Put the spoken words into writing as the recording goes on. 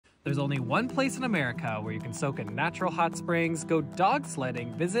There's only one place in America where you can soak in natural hot springs, go dog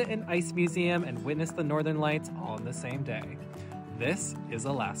sledding, visit an ice museum, and witness the northern lights all in the same day. This is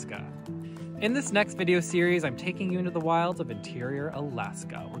Alaska. In this next video series, I'm taking you into the wilds of interior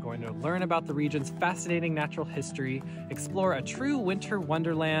Alaska. We're going to learn about the region's fascinating natural history, explore a true winter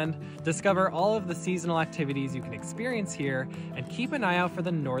wonderland, discover all of the seasonal activities you can experience here, and keep an eye out for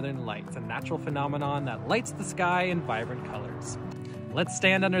the northern lights, a natural phenomenon that lights the sky in vibrant colors. Let's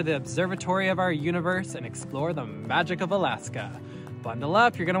stand under the observatory of our universe and explore the magic of Alaska. Bundle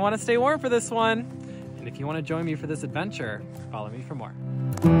up, you're going to want to stay warm for this one. And if you want to join me for this adventure, follow me for more.